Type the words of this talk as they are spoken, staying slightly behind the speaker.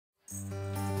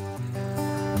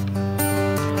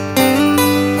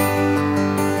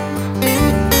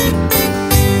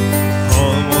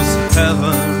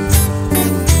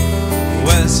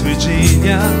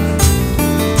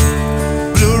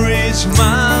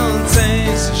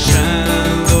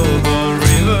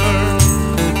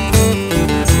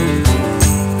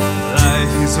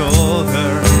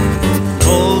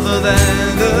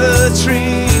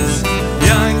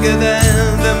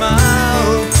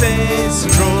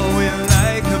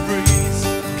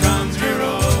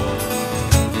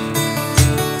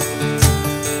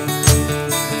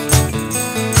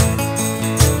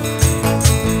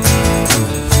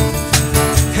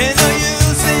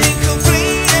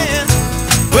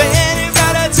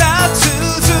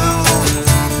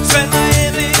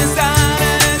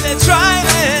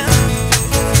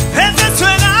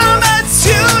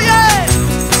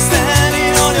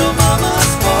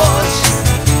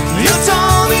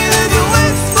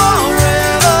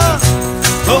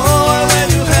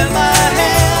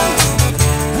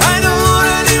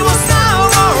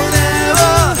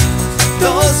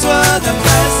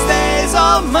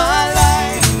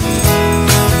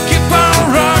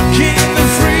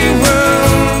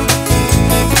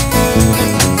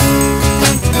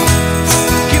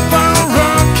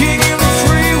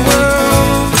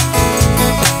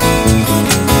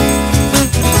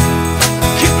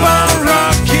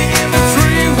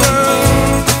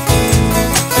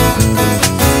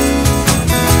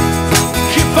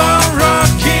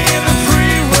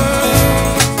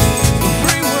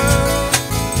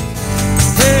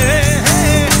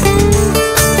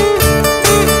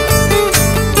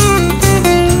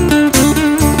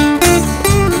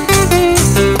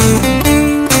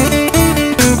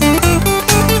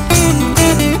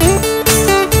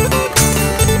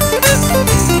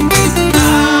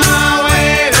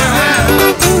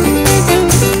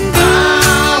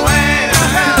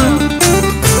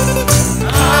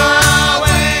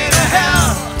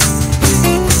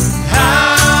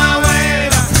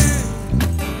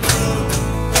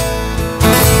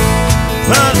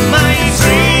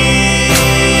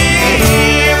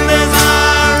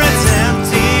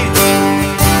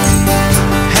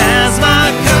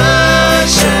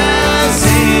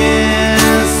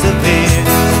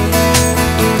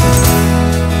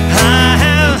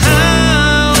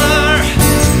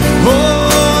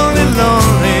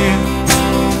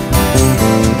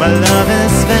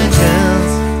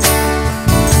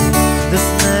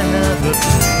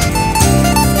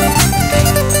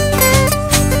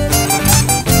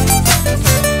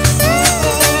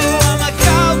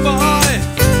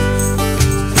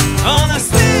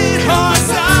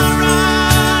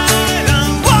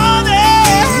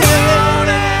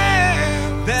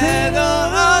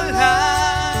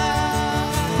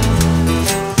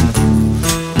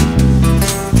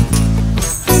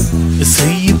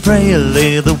pray,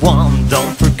 little one,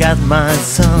 don't forget my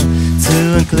song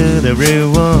to include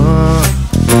everyone.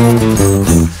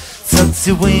 Touch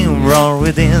the wind, roar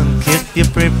within, keep your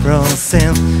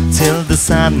pre-processing till the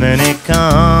Sandman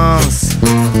comes.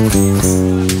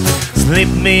 Sleep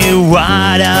me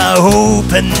wide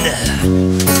open,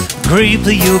 grip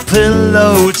your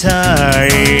pillow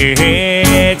tight,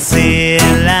 exit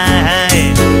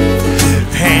light,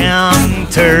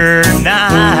 enter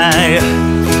night,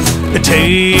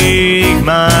 take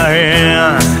my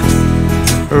hand,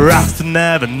 rough to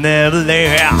never, never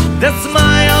leave. That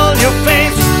smile on your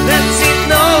face, lets you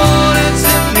know that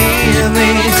you need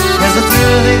me. There's a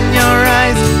thrill in your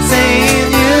eyes, saying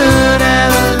you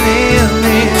never leave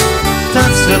me.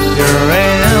 Touch up your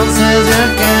hands as you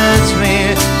catch me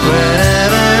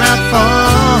wherever I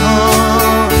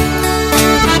fall.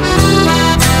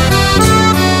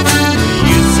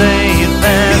 You say it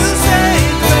best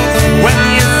when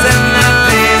you say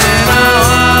nothing at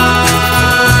all.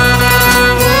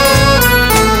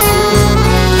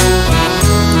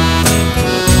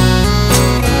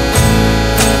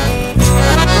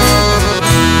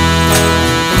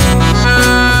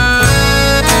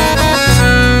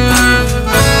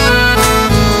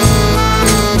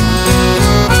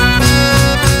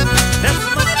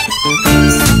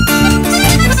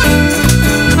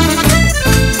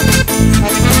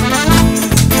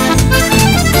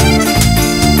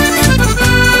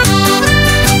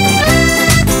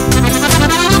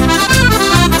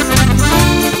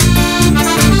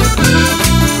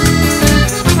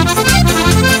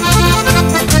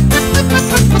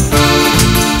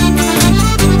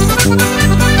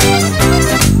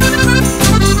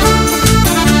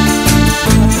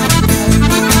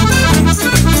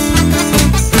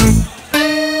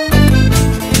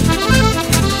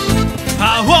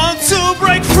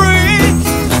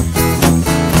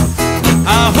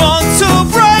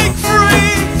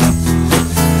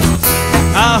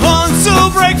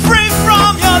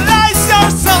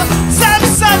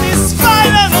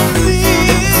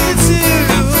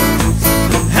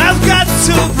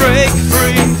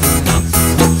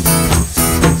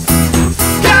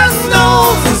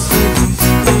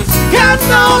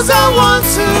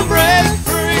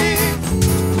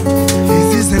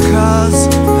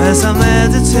 As a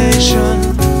meditation,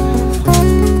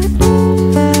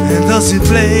 and does it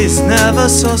plays never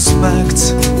suspect.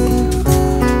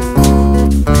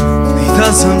 He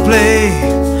doesn't play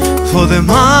for the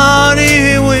money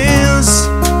he wins.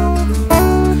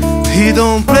 He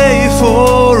don't play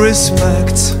for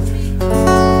respect.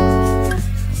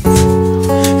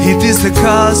 He deals the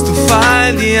cards to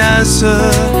find the answer,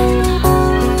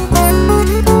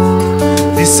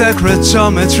 the sacred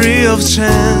geometry of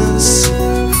chance,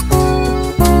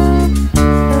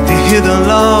 hidden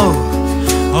law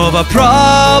of a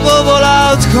probable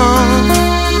outcome.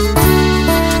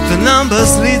 The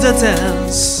numbers lead the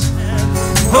dance.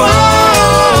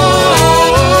 Oh,